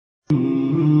First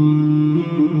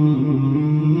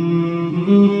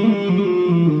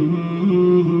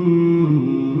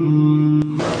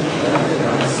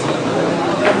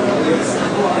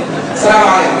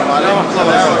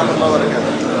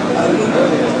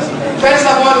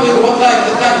of all, we would like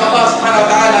to thank Allah subhanahu wa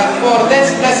ta'ala for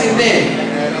this blessed day.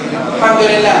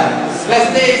 Alhamdulillah.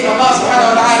 Blessed day Allah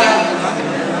subhanahu wa ta'ala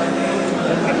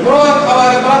brought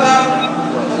our brother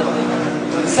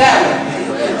Sam.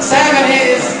 Sam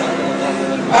is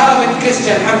Arabic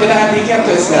Christian, alhamdulillah, and he came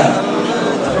to Islam.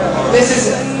 This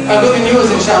is a good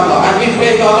news, inshallah, and we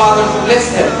pray to Allah to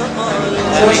bless him.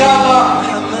 So inshallah,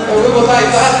 we would like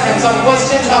to ask him some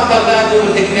questions. After that, we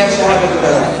will declare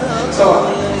Shahada. So,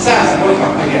 Sam,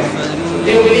 welcome again. Do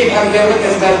you believe and bear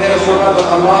witness that there is no God but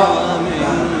Allah?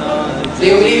 Do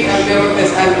you believe and bear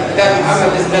witness and that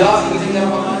Muhammad is the last messenger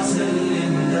of Allah?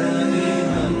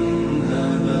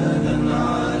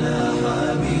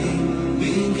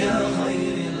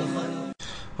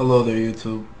 Hello there,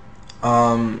 YouTube.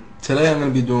 Today I'm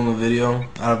going to be doing a video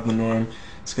out of the norm.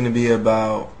 It's going to be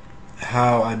about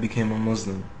how I became a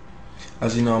Muslim.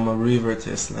 As you know, I'm a revert to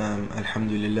Islam,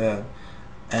 alhamdulillah.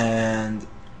 And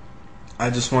I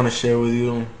just want to share with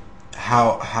you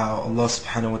how Allah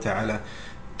subhanahu wa ta'ala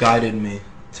guided me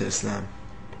to Islam.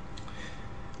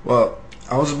 Well,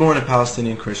 I was born a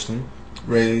Palestinian Christian,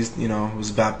 raised,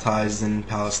 was baptized in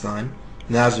Palestine,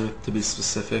 Nazareth to be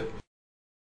specific.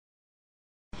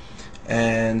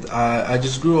 And I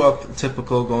just grew up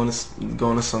typical, going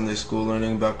to Sunday school,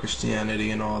 learning about Christianity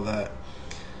and all that.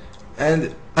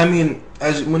 And I mean,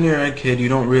 when you're a kid, you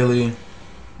don't really,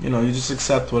 you just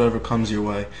accept whatever comes your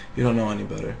way. You don't know any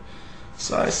better.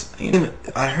 So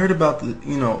I heard about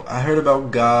I heard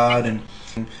about God, and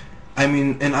I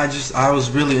was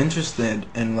really interested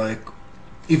in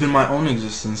even my own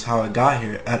existence, how I got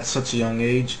here at such a young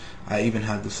age. I even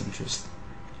had this interest.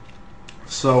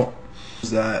 So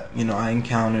that I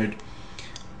encountered,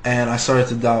 and I started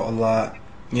to doubt a lot.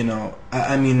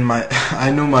 I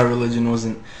knew my religion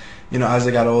wasn't. As I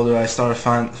got older, I started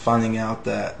finding out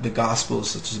that the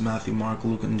Gospels, such as Matthew, Mark,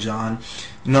 Luke, and John,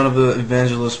 none of the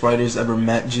evangelist writers ever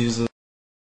met Jesus.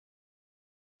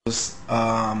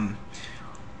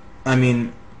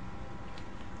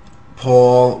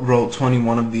 Paul wrote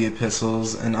 21 of the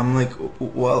epistles, and I'm like,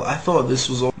 well, I thought this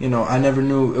was all, I never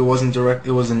knew it wasn't direct,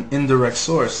 it was an indirect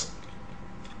source.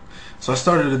 So I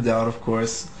started to doubt, of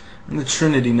course, and the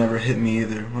Trinity never hit me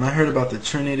either. When I heard about the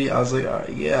Trinity, I was like, all right,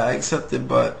 yeah, I accept it,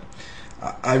 but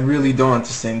I really don't at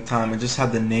the same time. I just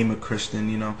had the name of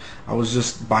Christian, I was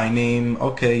just by name,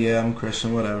 okay, yeah, I'm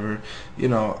Christian, whatever,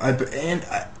 I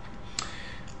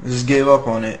just gave up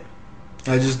on it.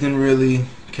 I just didn't really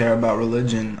care about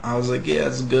religion. I was like, yeah,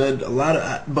 it's good,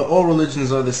 but all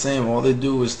religions are the same. All they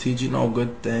do is teach,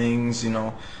 good things,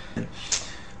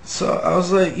 So I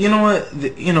was like, you know what,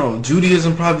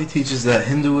 Judaism probably teaches that,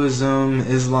 Hinduism,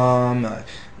 Islam,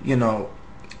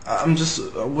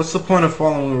 what's the point of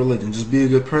following a religion? Just be a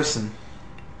good person.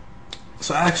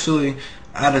 So actually,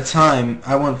 at a time,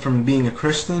 I went from being a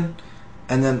Christian,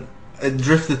 and then it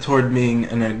drifted toward being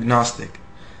an agnostic.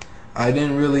 I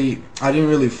didn't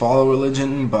really follow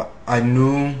religion, but I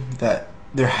knew that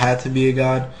there had to be a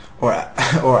God, or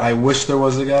I wish there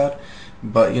was a God,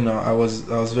 but I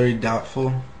was very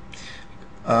doubtful.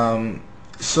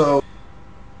 So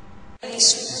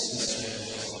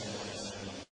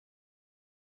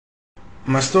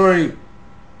my story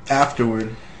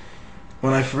afterward,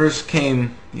 when I first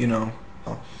came,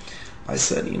 I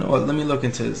said, what, let me look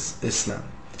into Islam.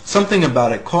 Something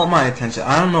about it caught my attention.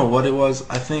 I don't know what it was.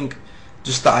 I think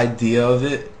just the idea of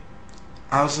it.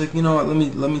 I was like, what,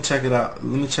 let me check it out.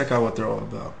 Let me check out what they're all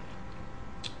about.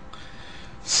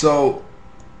 So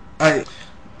I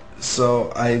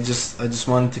just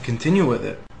wanted to continue with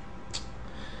it.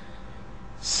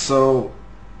 So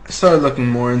I started looking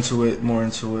more into it, and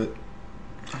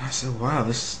I said, wow,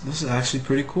 this is actually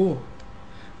pretty cool.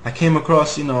 I came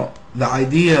across, the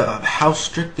idea of how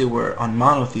strict they were on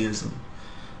monotheism.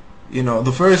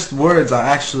 The first words I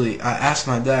asked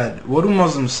my dad, what do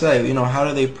Muslims say? How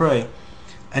do they pray?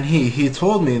 And he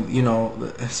told me,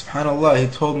 subhanAllah, he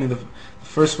told me the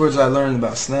first words I learned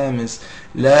about Islam is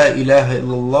La ilaha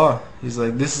illallah. He's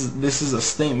like, this is a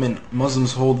statement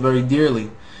Muslims hold very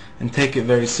dearly and take it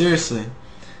very seriously.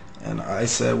 And I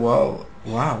said, well,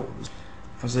 wow.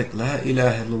 I was like, La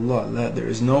ilaha illallah, there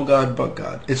is no God but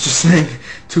God. It's just saying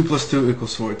 2 + 2 =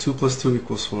 4, 2 + 2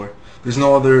 = 4. There's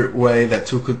no other way that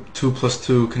 2 +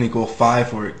 2 can equal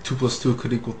 5, or 2 + 2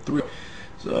 could equal 3.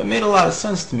 So it made a lot of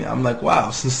sense to me. I'm like, wow,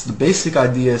 since the basic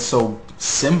idea is so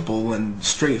simple and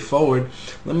straightforward,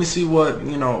 let me see what,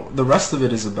 the rest of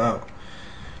it is about.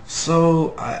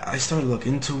 So I started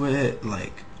looking into it,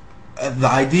 like the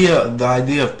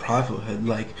idea of prophethood,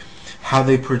 like how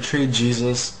they portrayed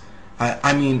Jesus.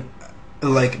 I mean,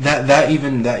 like that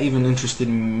even interested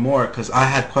me more, because I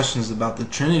had questions about the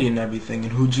Trinity and everything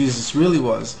and who Jesus really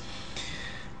was.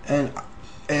 And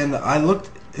I looked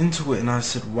into it and I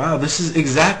said, wow, this is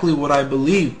exactly what I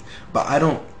believed, but I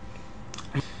don't.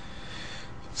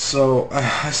 So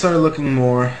I started looking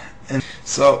more, and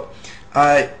so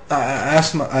I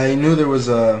asked I knew there was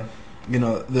a,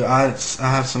 I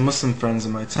have some Muslim friends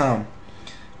in my town.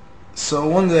 So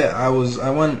one day I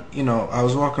went, I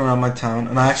was walking around my town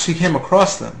and I actually came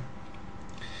across them.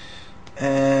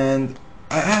 And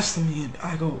I asked him,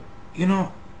 I go,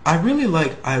 I really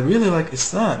like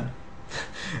Islam.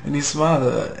 And he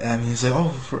smiled and he's like,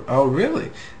 oh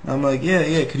really? And I'm like,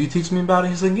 yeah, could you teach me about it?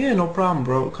 He's like, yeah, no problem,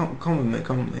 bro. Come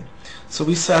with me. So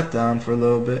we sat down for a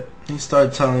little bit. He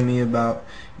started telling me about,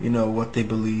 what they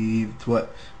believed,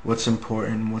 what's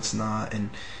important, what's not, and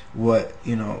what,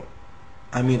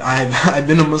 I mean, I've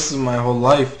been a Muslim my whole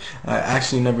life. I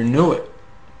actually never knew it.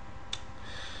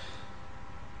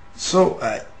 So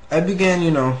I began,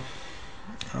 I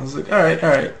was like, all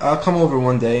right, I'll come over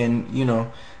one day, and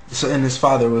so, and his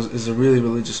father is a really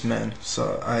religious man.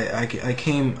 So I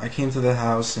came to the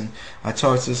house and I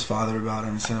talked to his father about it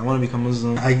and said, I want to become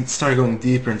Muslim. I started going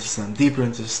deeper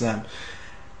into Islam,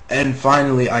 and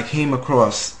finally I came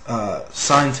across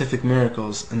scientific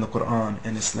miracles in the Quran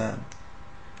and Islam.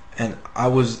 And I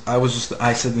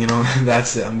said,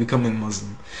 that's it, I'm becoming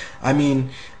Muslim. I mean,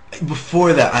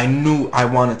 before that, I knew I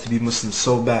wanted to be Muslim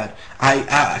so bad. I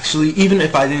actually, even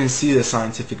if I didn't see the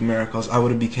scientific miracles, I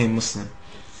would have became Muslim.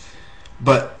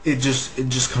 But it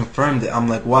just confirmed it. I'm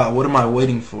like, wow, what am I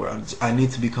waiting for? I need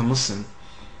to become Muslim.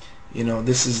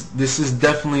 This is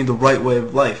definitely the right way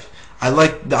of life. I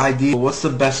like the idea. What's the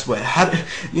best way?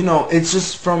 It's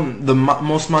just from the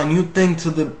most minute thing to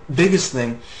the biggest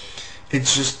thing.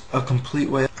 It's just a complete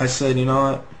way. I said, you know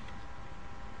what?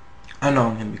 I know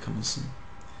I'm gonna become Muslim.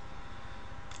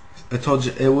 I told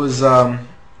you it was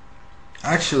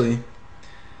actually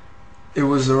it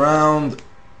was around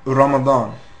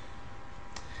Ramadan.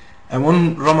 And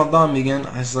when Ramadan began,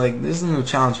 I was like, this is a new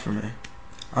challenge for me.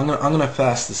 I'm gonna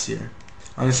fast this year.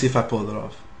 I'm gonna see if I pulled it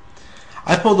off.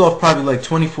 I pulled off probably like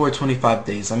 24, 25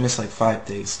 days. I missed like 5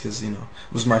 days because, it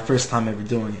was my first time ever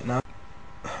doing it.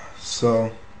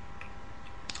 So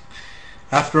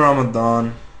after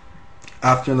Ramadan,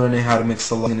 after learning how to make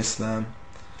salah in Islam,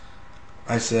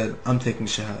 I said, I'm taking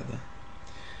Shahada.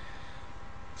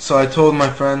 So I told my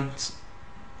friends,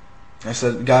 I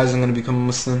said, guys, I'm going to become a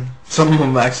Muslim. Some of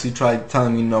them actually tried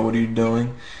telling me, no, what are you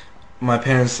doing? My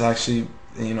parents actually,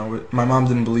 my mom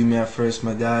didn't believe me at first.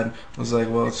 My dad was like,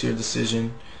 well, it's your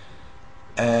decision.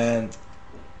 And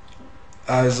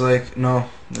I was like, no,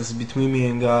 this is between me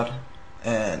and God.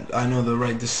 And I know the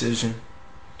right decision.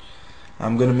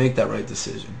 I'm going to make that right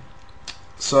decision.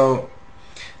 So,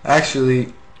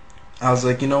 actually, I was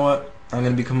like, you know what? I'm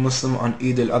going to become Muslim on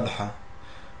Eid al-Adha.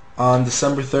 On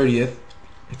December 30th,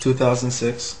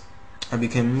 2006, I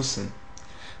became Muslim.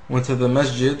 Went to the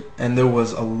masjid and there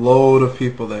was a load of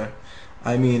people there.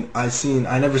 I mean, I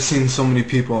never seen so many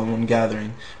people in one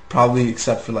gathering, probably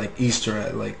except for like Easter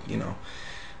at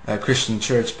a Christian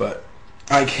church. But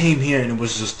I came here and it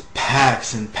was just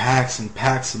packs and packs and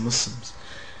packs of Muslims.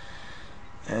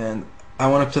 And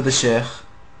I went up to the sheikh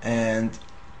and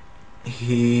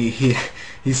he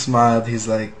smiled. He's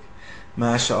like,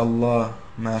 MashaAllah,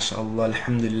 MashaAllah,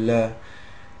 Alhamdulillah.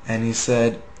 And he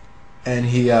said,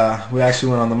 and we actually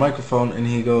went on the microphone, and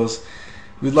he goes,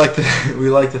 we'd like to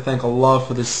thank Allah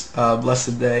for this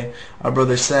blessed day. Our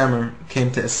brother Samer came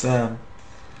to Islam.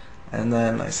 And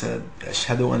then I said,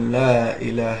 Ashhadu an la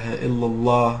ilaha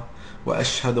illallah wa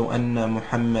ashhadu anna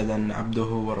Muhammadan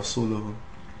abduhu wa rasuluhu.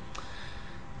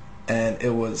 And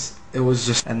it was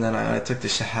just, and then I took the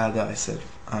Shahada. I said,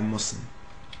 I'm Muslim.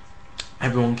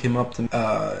 Everyone came up to me.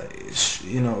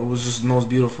 It was just the most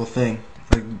beautiful thing.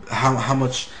 Like how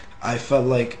much I felt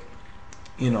like,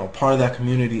 part of that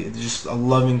community. It's just a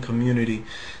loving community.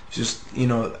 Just,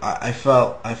 I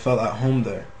felt at home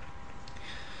there.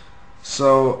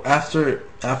 So after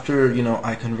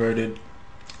I converted,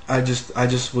 I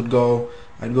just would go.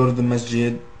 I'd go to the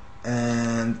masjid,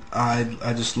 and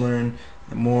I just learn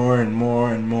more and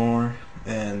more and more,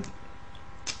 and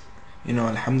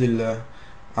alhamdulillah,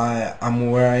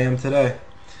 I'm where I am today.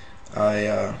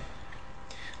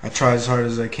 I try as hard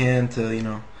as I can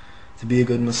to be a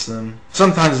good Muslim.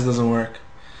 Sometimes it doesn't work.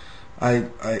 But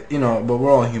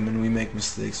we're all human. We make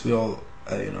mistakes. We all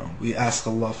we ask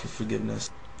Allah for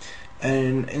forgiveness,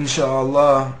 and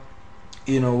inshallah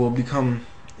we'll become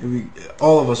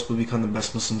all of us will become the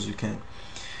best Muslims we can.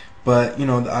 But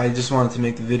I just wanted to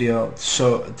make the video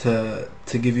to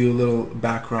give you a little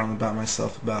background about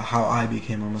myself, about how I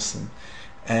became a Muslim,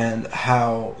 and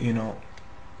how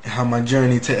how my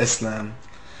journey to Islam,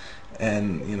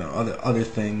 and other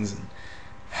things, and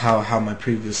how my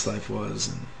previous life was,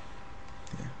 and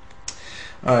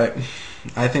yeah. Alright,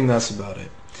 I think that's about it.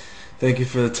 Thank you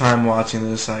for the time watching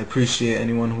this. I appreciate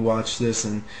anyone who watched this,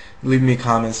 and leave me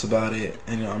comments about it,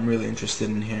 and I'm really interested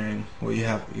in hearing what you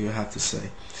have to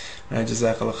say. Alright,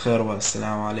 jazakallah khair wa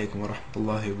assalamu alaikum wa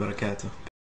rahmatullahi wa barakatuh.